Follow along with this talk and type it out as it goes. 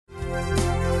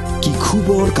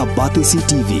Khubor ka Batesi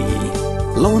TV.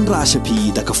 Lawan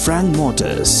Rashapi da ka Frank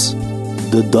Motors.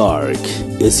 The dark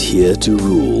is here to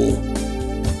rule.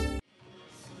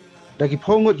 Dagi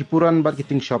pongot ki Puron bat ki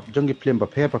Tyngshop jong ki film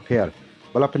paper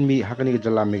balapan mi hakani ke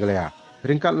jalan Meghalaya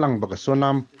ringkat lang baga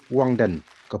sonam Wangden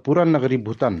ke Puron negeri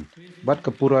Bhutan bat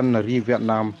ke Puron negeri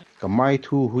Vietnam ke Mai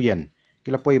Thu Huyen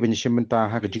kila poi Ïashim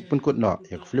Bynta ha ke jikpun kutno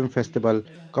ya film festival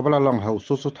kabala long hau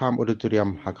soso tham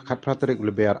auditorium ha ke khat praterik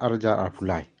leber arjar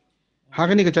arpulai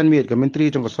hakani ke janmiet ke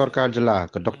menteri jong ke sarkar jela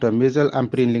ke Dr. Mizel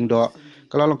Amprin Lingdo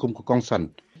kala kum ke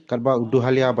kongsan kadba udu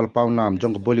halia balpau nam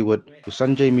jong ke Bollywood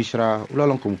Sanjay Mishra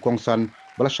ulalongkum kongsan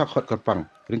bala shakhot kerpang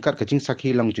ringkat ke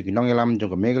sakhi lang jugi nongelam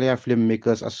jong ke Meghalaya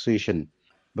Filmmakers Association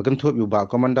baganthop yuba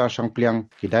komandar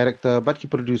sangpliang ki director bat ki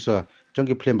producer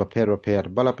jong ki film paper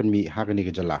bala penmi hakani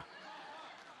ke jala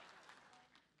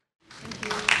Thank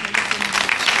you.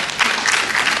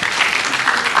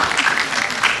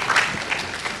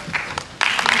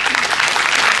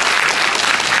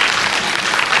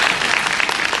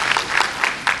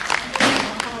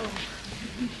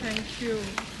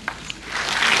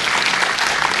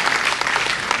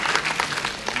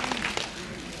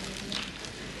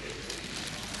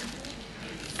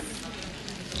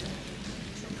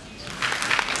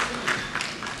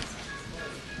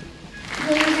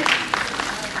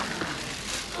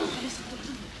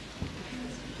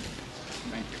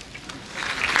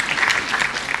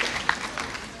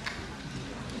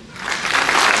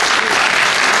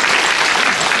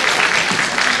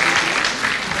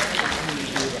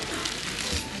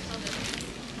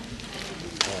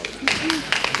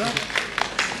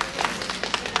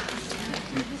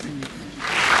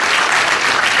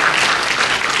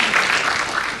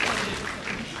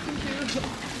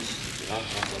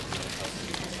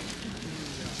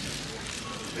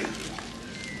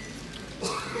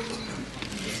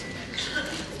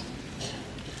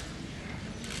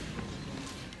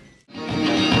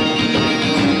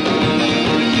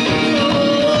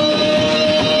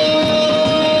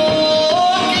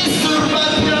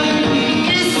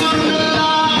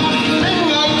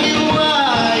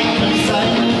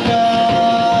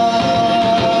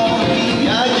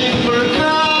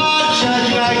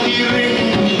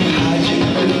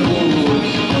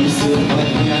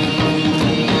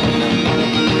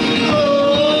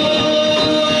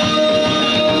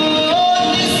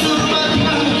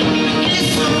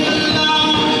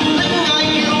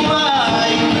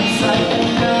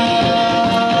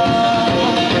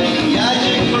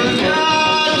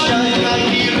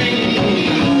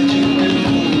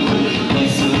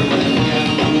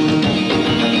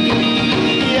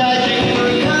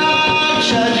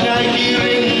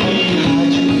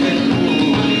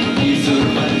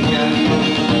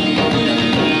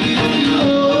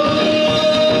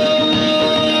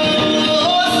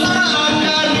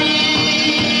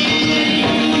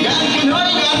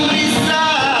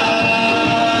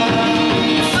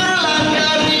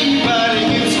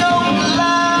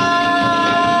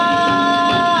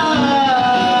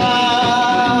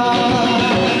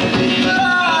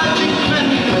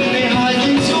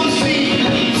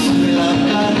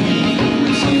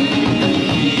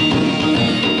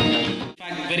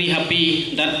 Very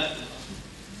happy that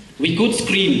we could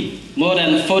screen more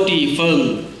than 40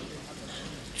 films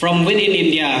from within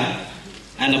India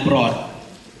and abroad.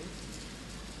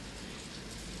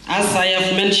 As I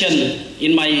have mentioned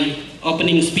in my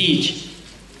opening speech,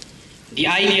 the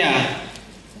idea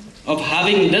of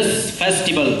having this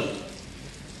festival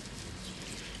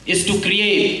is to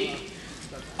create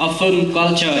a film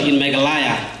culture in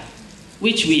Meghalaya,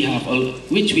 which we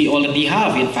already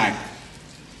have, in fact.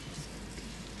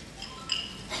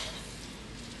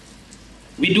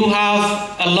 We do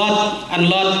have a lot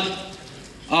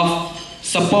of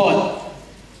support,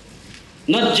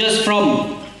 not just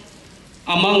from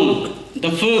among the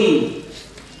film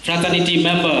fraternity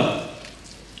member,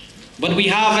 but we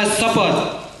have a support.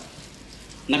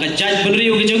 Nakajaj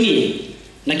beriu kejongi,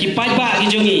 nakipaj ba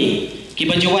kejongi,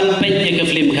 kibajuan pej ke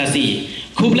film kasi.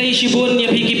 Kublai shibun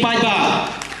ya pi kipaj ba.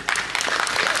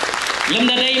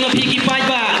 Lemda dai ma pi kipaj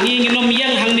ba ni nginom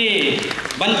yang hang ni.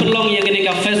 Ban pelong yang kene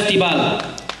ka festival.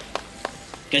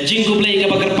 Kajing kublai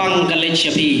ka bagerpang ka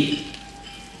lechapi.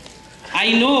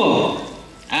 I know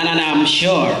and I'm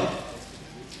sure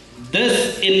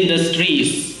this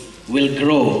industries will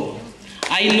grow.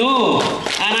 I know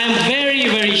and I'm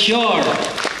very sure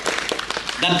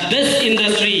that this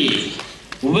industry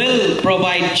will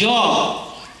provide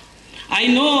job. I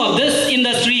know this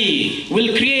industry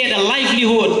will create a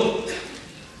livelihood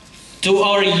to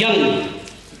our young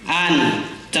and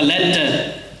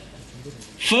talented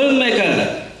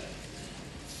filmmaker,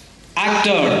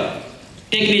 actor,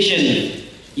 technician,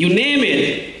 you name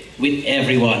it, with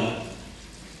everyone.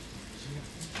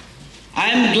 I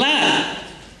am glad.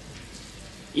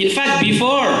 In fact,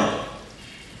 before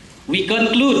we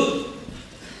conclude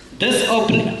this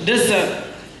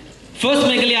first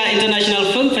Meghalaya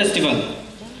International Film Festival,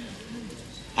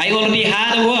 I already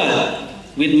had a word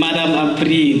with Madam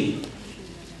Puron,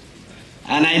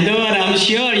 and I know and I'm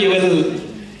sure you will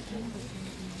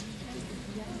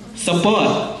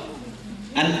support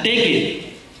and take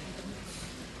it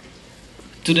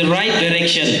to the right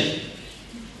direction,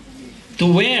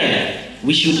 to where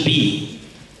we should be.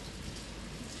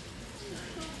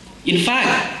 In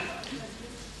fact,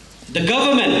 the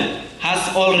government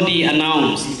has already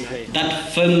announced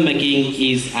that filmmaking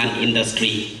is an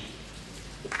industry.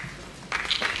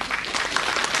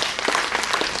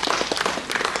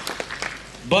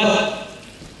 But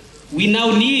we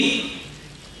now need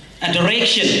a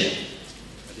direction.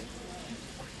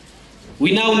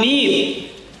 We now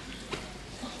need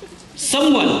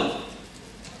someone,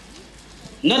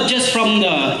 not just from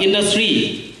the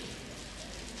industry,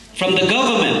 from the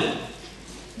government,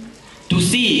 to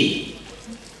see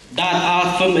that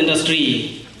our film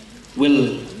industry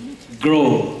will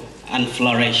grow and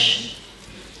flourish.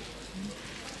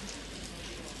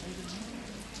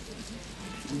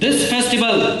 This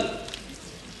festival,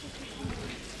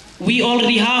 we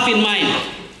already have in mind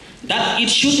that it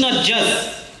should not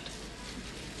just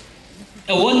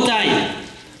a one-time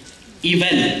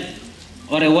event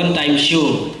or a one-time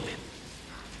show.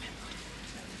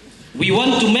 We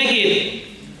want to make it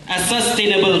a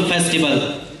sustainable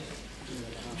festival.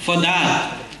 For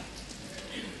that,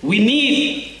 we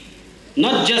need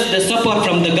not just the support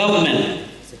from the government,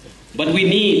 but we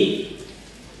need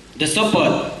the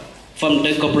support from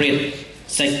the corporate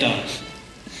sector.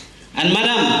 And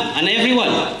Madam and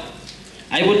everyone,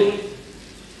 I would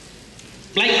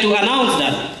like to announce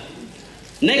that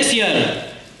next year,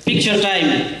 Picture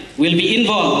Time will be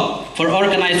involved for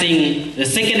organizing the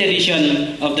second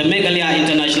edition of the Meghalaya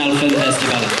International Film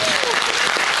Festival.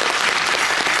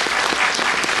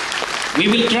 We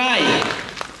will try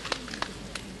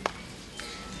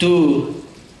to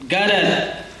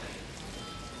gather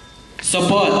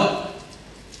support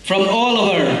from all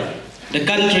over the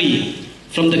country,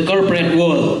 from the corporate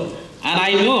world, and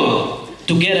I know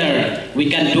together we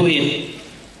can do it.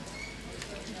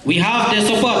 We have the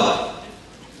support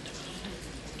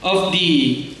of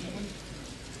the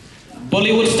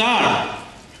Bollywood star,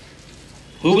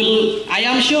 who will, I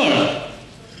am sure,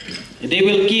 they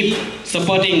will keep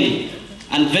supporting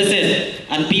and visit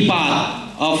and be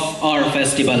part of our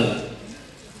festival.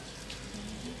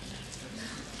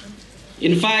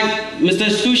 In fact, Mr.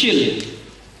 Sushil,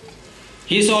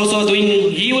 he's also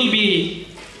doing, he will be,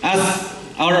 as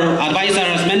our advisor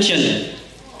has mentioned,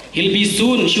 he'll be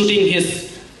soon shooting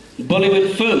his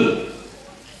Bollywood film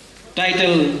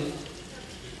titled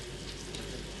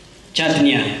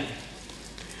Chatnya.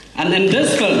 And in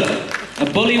this film,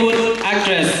 a Bollywood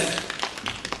actress,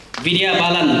 Vidya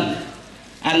Balan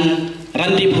and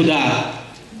Randip Huda,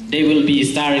 they will be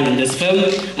starring in this film,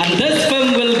 and this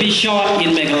film will be shot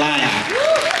in Meghalaya.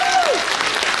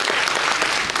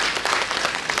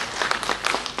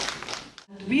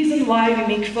 The reason why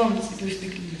we make films is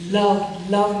because we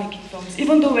love making films.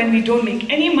 Even though when we don't make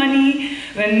any money,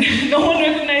 when no one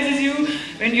recognizes you,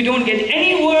 when you don't get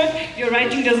any work, your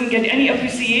writing doesn't get any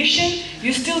appreciation,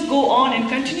 you still go on and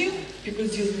continue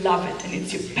because you love it and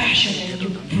it's your passion and you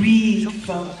breathe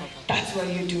film. That's why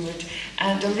you do it.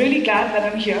 And I'm really glad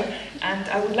that I'm here, and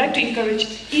I would like to encourage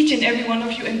each and every one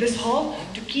of you in this hall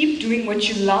to keep doing what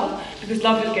you love, because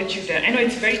love will get you there. I know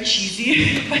it's very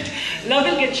cheesy, but love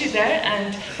will get you there.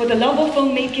 And for the love of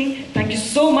filmmaking, thank you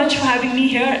so much for having me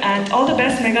here, and all the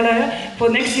best, Meghalaya, for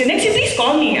next year. Next year, please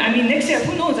call me. I mean, next year,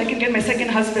 who knows, I can get my second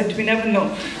husband. We never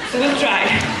know. So we'll try.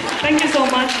 Thank you so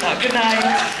much. Good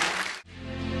night.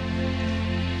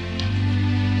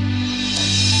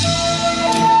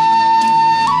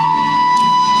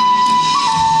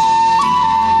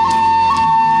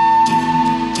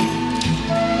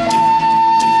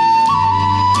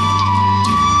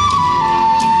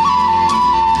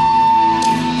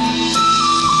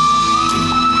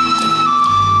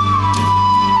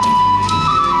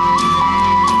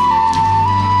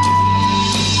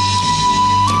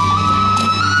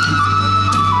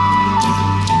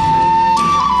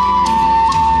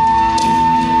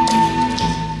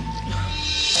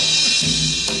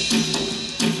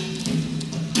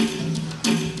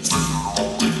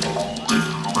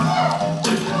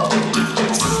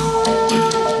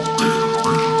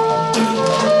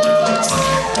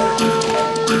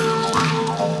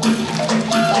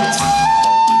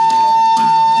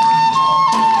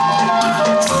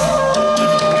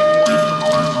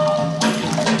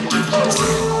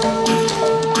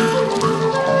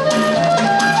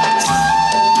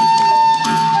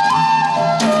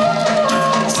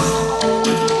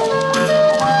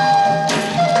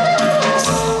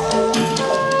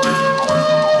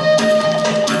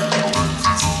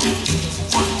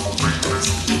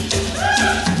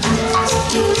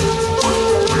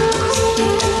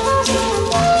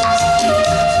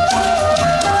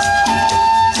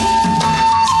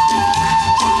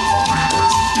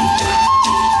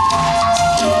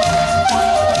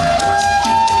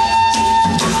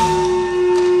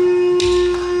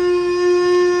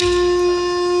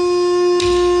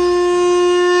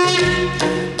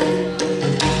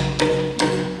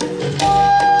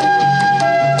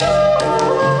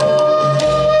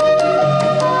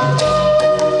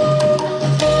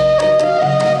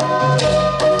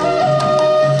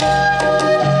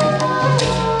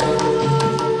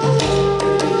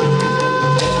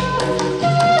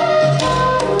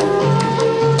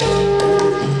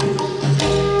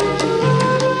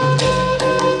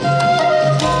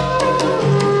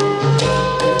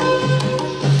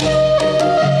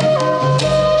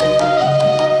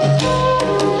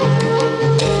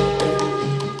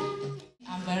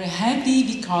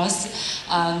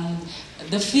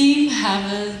 the film have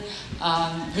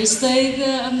received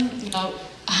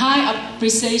high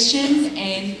appreciation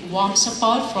and warm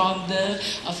support from the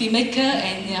filmmaker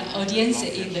and audience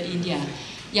in India.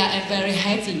 Yeah, I'm very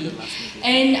happy,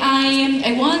 and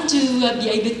I want to be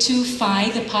able to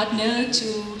find a partner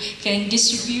to can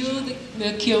distribute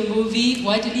the Kyo movie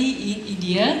widely in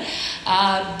India,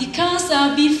 because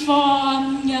before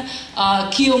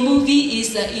Kyo movie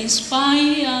is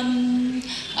inspired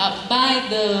by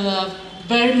the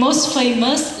very most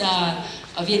famous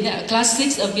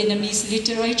classics of Vietnamese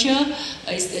literature.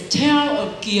 Is The Tale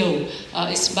of Kyo.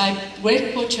 It's by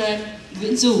great poet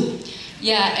Nguyễn Du.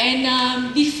 Yeah,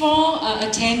 and before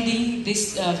attending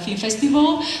this film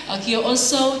festival, Kyo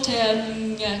also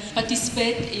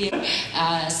participate in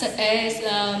such as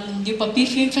New Puppy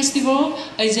Film Festival,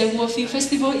 Asian World Film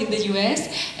Festival in the US,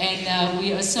 and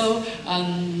we also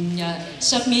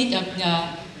submit a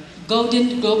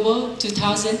Golden Global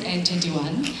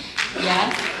 2021.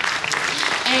 Yeah,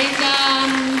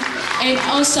 and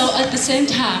also at the same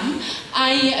time,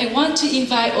 I want to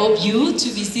invite all of you to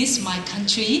visit my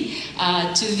country,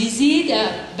 to visit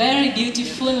a very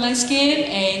beautiful landscape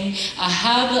and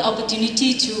have the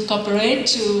opportunity to cooperate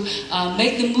to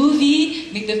make the movie,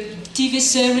 make the TV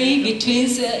series between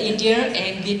India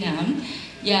and Vietnam.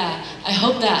 Yeah, I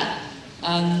hope that.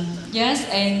 Yes,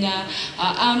 and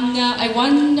I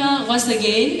want once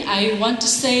again I want to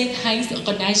say thanks to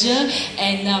the organizer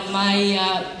and my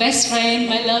best friend,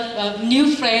 my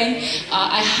new friend.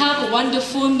 I have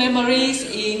wonderful memories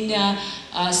in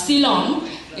Shillong.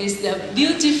 It's a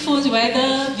beautiful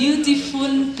weather,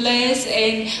 beautiful place,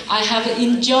 and I have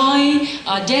enjoyed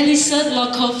delicious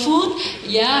local food.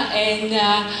 Yeah, and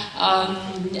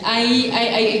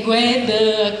I wear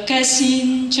the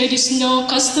Kachin traditional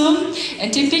costume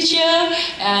and temperature.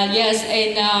 Yes,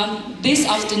 and this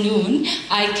afternoon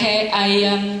I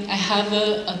have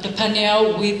the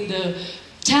panel with the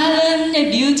talent,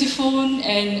 beautiful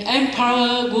and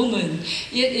empowered woman.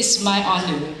 It is my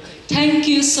honor. Thank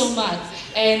you so much.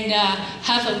 And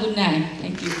have a good night.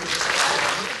 Thank you.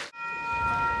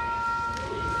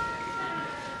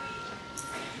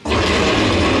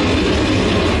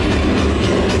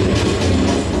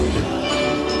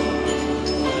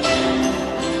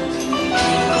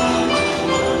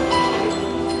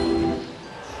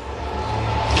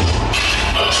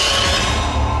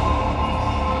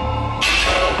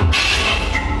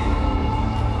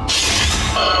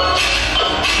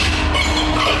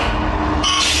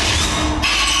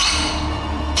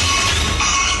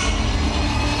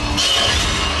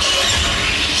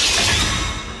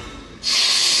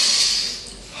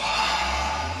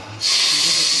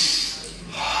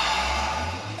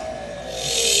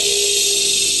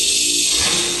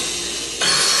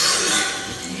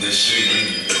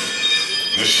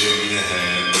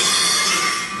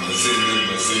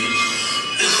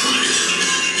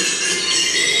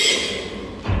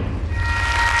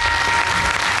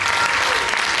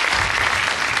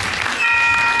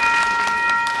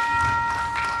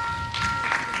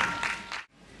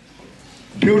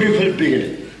 Beautiful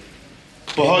beginning,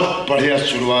 बहुत बढ़िया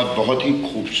शुरुआत, बहुत ही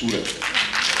खूबसूरत।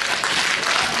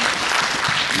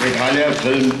 Meghalaya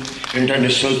film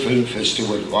international film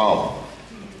festival, वाव।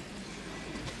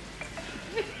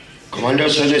 Commander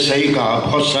sir ने सही कहा,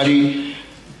 बहुत सारी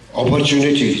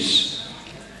अपॉर्चुनिटीज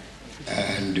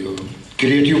एंड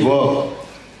क्रिएटिव वर्क,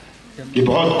 ये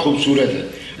बहुत खूबसूरत है।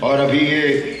 और अभी ये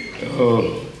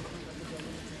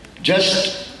जस्ट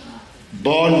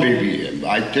बॉर्न बेबी है।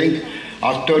 आई थिंक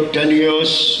आफ्टर 10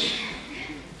 years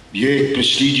ये एक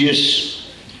प्रेस्टिजियस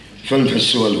फिल्म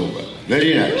फेस्टिवल होगा।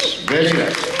 Very nice, very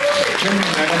nice.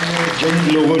 जिन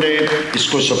लोगों ने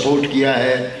इसको सपोर्ट किया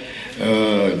है,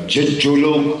 जो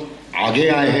लोग आगे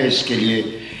आए हैं इसके लिए,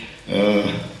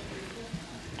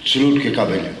 सलूट के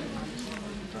काबिल है।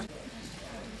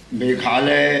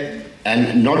 Meghalaya and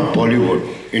not Bollywood,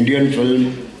 Indian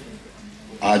film,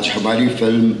 आज हमारी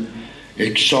फिल्म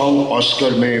एक सॉन्ग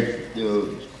ऑस्कर में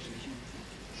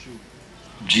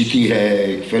जीती है,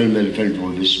 एक फिल्म एलिफेंट फॉर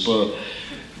विस्पर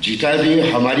जीता है।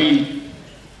 ये हमारी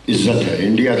इज्जत है,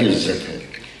 इंडिया की इज्जत है,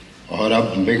 और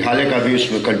अब मेघालय का भी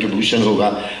उसमें कंट्रीब्यूशन होगा।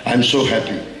 I am so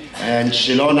happy. And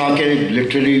Shillong आके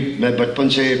लिटरली मैं बचपन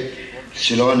से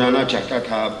शिलोंग आना चाहता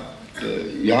था।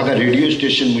 यहाँ का रेडियो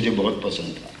स्टेशन मुझे बहुत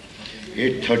पसंद था।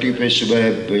 8:30 पे सुबह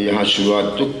यहाँ शुरुआत,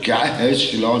 तो क्या है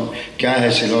शिलोंग, क्या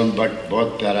है शिलोंग, बट बहुत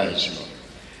प्यारा है शिलोंग।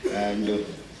 एंड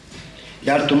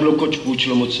यार तुम लोग कुछ पूछ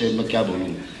लो मुझसे, मैं क्या बोलूँ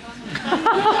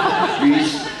प्लीज।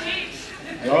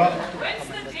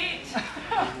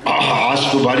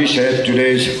 आज तो बारिश है, टुडे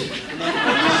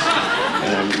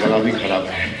गला भी खराब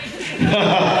है।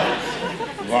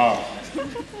 वाह,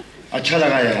 अच्छा अच्छा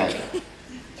लगा यहाँ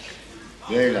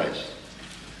वेरी नाइस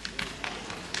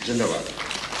जिंदाबाद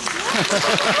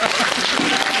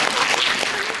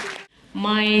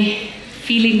My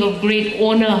feeling of great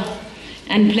honor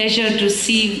and pleasure to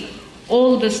see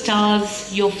all the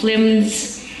stars, your films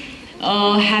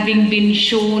having been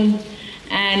shown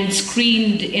and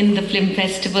screened in the film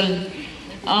festival.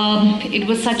 It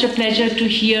was such a pleasure to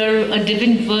hear a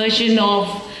different version of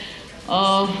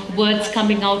words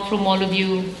coming out from all of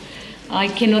you. I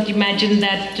cannot imagine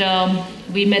that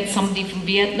we met somebody from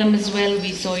Vietnam as well.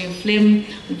 We saw your film.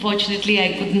 Unfortunately, I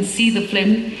couldn't see the film.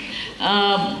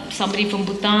 Somebody from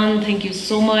Bhutan, thank you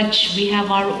so much. We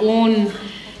have our own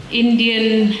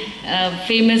Indian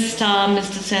famous star,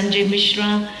 Mr. Sanjay Mishra.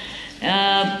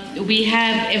 We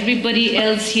have everybody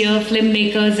else here,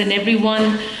 filmmakers and everyone.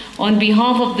 On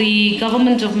behalf of the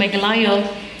government of Meghalaya,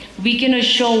 we can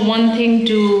assure one thing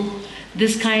to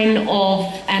this kind of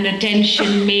an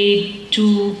attention made to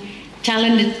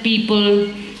talented people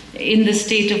in the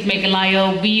state of Meghalaya.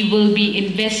 We will be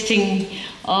investing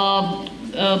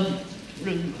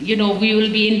we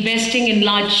will be investing in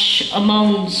large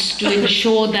amounts to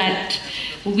ensure that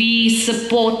we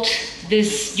support this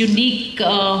unique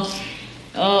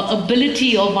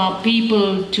ability of our people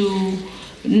to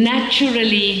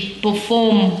naturally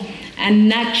perform and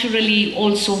naturally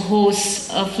also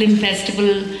host a film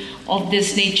festival of this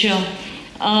nature.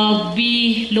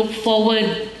 We look forward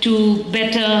to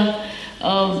better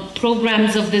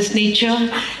programs of this nature,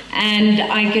 and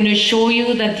I can assure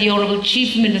you that the Honorable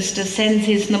Chief Minister sends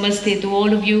his namaste to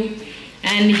all of you,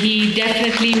 and he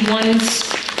definitely wants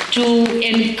to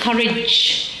encourage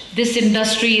this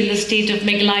industry in the state of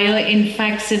Meghalaya. In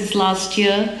fact, since last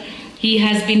year, he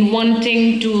has been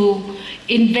wanting to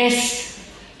invest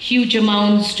huge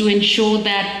amounts to ensure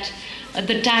that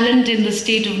the talent in the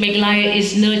state of Meghalaya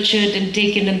is nurtured and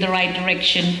taken in the right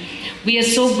direction. We are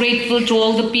so grateful to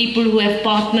all the people who have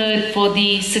partnered for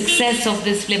the success of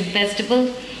this film festival.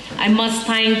 I must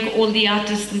thank all the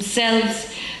artists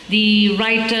themselves, the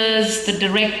writers, the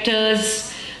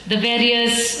directors, the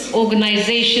various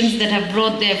organizations that have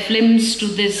brought their films to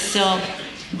this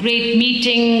great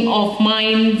meeting of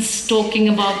minds, talking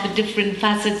about the different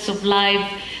facets of life,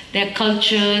 their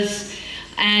cultures,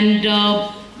 and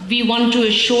we want to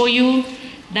assure you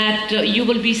that you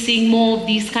will be seeing more of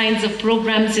these kinds of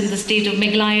programs in the state of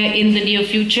Meghalaya in the near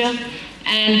future.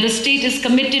 And the state is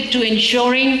committed to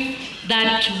ensuring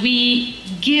that we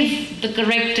give the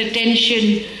correct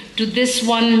attention to this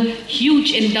one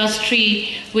huge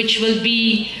industry, which will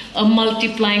be a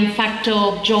multiplying factor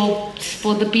of jobs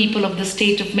for the people of the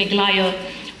state of Meghalaya.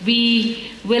 We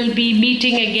will be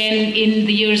meeting again in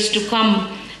the years to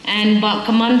come. And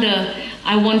Commander,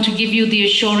 I want to give you the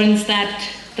assurance that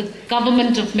the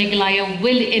government of Meghalaya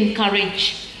will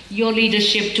encourage your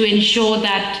leadership to ensure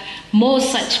that more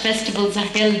such festivals are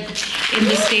held in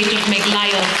the state of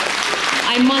Meghalaya.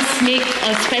 I must make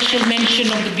a special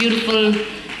mention of the beautiful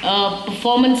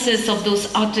performances of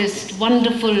those artists.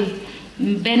 Wonderful.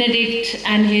 Benedict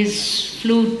and his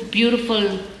flute,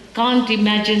 beautiful. Can't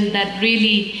imagine that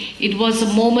really it was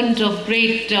a moment of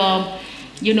great honor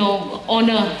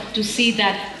to see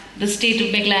that the state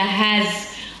of Meghalaya has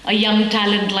a young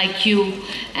talent like you,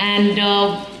 and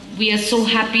we are so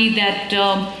happy that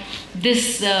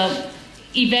this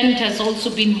event has also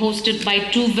been hosted by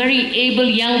two very able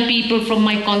young people from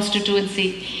my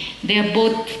constituency. They are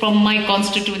both from my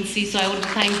constituency, so I want to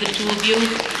thank the two of you,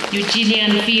 Eugenia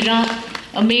and Fira.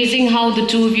 Amazing how the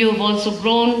two of you have also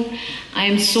grown. I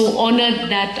am so honored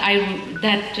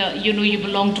that you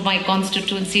belong to my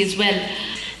constituency as well,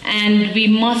 and we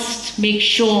must make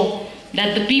sure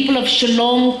that the people of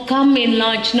Shillong come in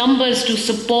large numbers to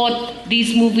support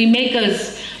these movie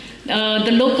makers.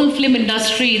 The local film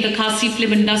industry, the Khasi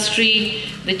film industry,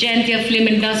 the Jaintia film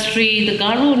industry, the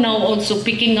Garo now also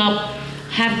picking up,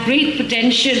 have great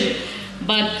potential.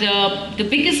 But the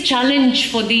biggest challenge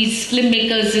for these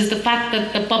filmmakers is the fact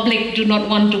that the public do not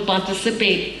want to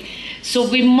participate. So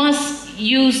we must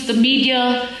use the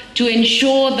media to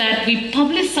ensure that we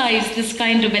publicize this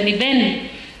kind of an event.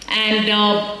 And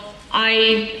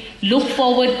I look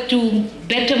forward to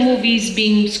better movies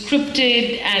being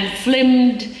scripted and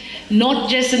filmed, not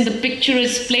just in the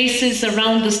picturesque places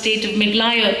around the state of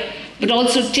Meghalaya, but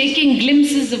also taking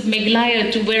glimpses of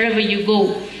Meghalaya to wherever you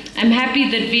go. I'm happy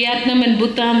that Vietnam and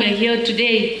Bhutan are here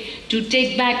today to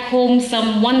take back home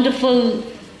some wonderful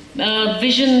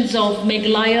visions of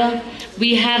Meghalaya.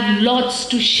 We have lots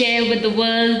to share with the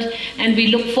world, and we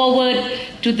look forward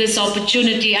to this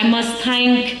opportunity. I must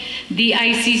thank the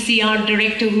ICCR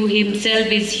director, who himself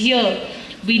is here,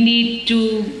 we need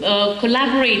to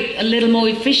collaborate a little more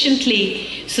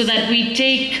efficiently so that we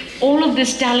take all of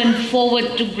this talent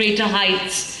forward to greater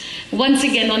heights. Once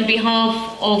again, on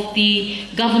behalf of the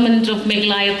government of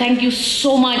Meghalaya, thank you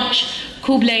so much.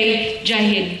 Kublai Jai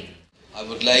Hind. I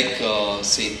would like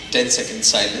say 10-second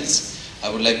silence. I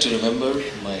would like to remember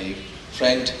my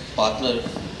friend, partner,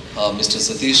 Mr.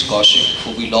 Satish Kaushik,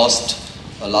 who we lost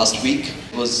last week.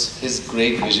 It was his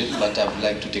great vision, but I would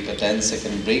like to take a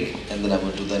 10-second break and then I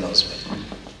will do the announcement.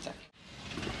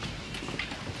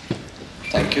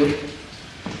 Thank you.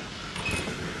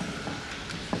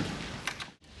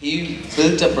 He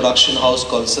built a production house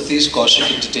called Satish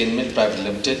Kaushik Entertainment Private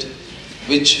Limited,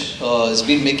 which has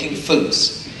been making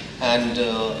films. And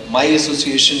my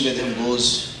association with him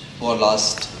goes for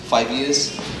last 5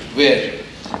 years, where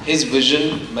his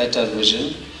vision met our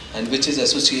vision, and which is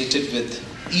associated with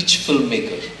each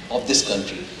filmmaker of this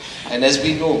country. And as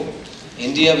we know,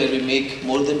 India, where we make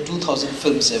more than 2,000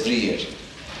 films every year,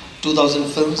 2,000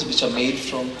 films which are made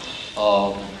from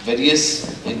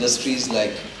various industries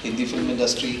like Hindi film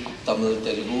industry, Tamil,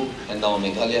 Telugu, and now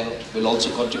Meghalaya will also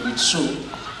contribute soon.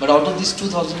 But out of these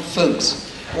 2,000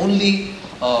 films, only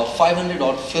 500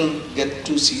 odd film get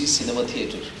to see cinema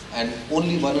theatre, and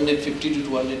only 150 to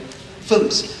 200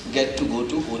 films get to go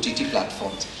to OTT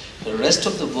platforms. The rest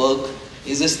of the work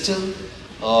is still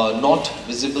not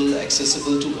visible,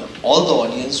 accessible to all the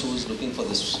audience who is looking for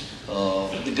this,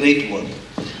 the great work.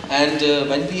 And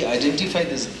when we identified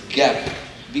this gap,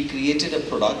 we created a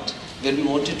product where we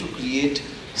wanted to create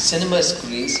cinema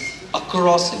screens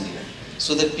across India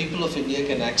so that people of India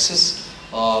can access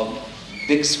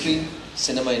big screen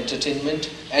cinema entertainment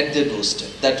at their doorstep.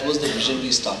 That was the vision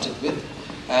we started with.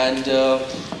 And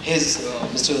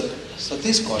Mr.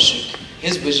 Satish Kaushik,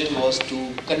 his vision was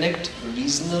to connect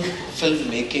regional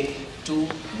filmmaking to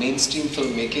mainstream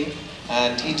filmmaking,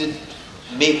 and he did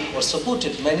make or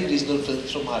supported many regional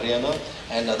films from Haryana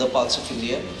and other parts of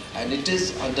India. And it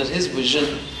is under his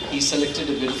vision, he selected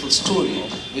a beautiful story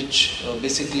which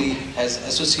basically has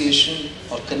association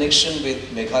or connection with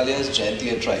Meghalaya's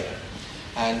Jaintia tribe.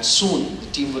 And soon the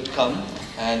team would come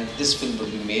and this film will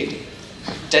be made.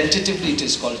 Tentatively it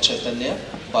is called Chaitanya,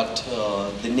 but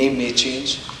the name may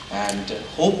change, and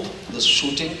hope the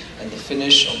shooting and the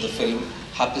finish of the film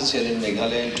happens here in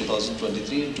Meghalaya in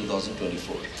 2023 and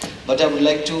 2024. But I would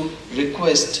like to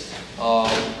request,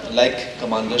 like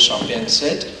Commander Champion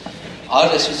said, our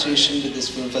association with this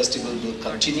film festival will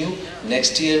continue.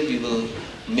 Next year we will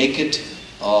make it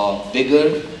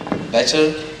bigger,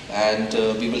 better, and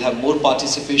we will have more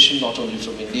participation not only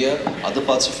from India, other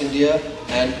parts of India,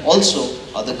 and also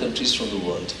other countries from the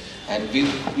world. And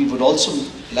we would also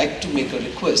like to make a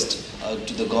request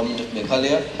to the government of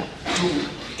Meghalaya to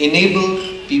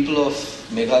enable people of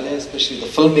Meghalaya, especially the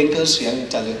filmmakers, young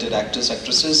talented actors,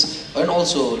 actresses, and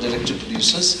also director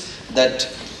producers, that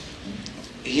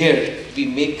here we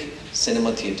make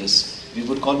cinema theatres. We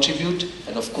would contribute,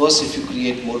 and of course if you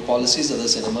create more policies, other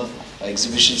cinema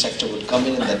exhibition sector would come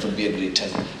in, and that would be a great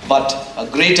help. But a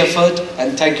great effort,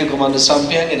 and thank you Commander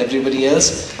Sampiang and everybody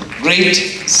else. Great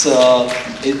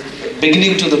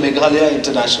beginning to the Meghalaya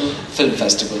International Film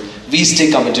Festival. We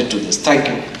stay committed to this. Thank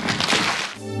you.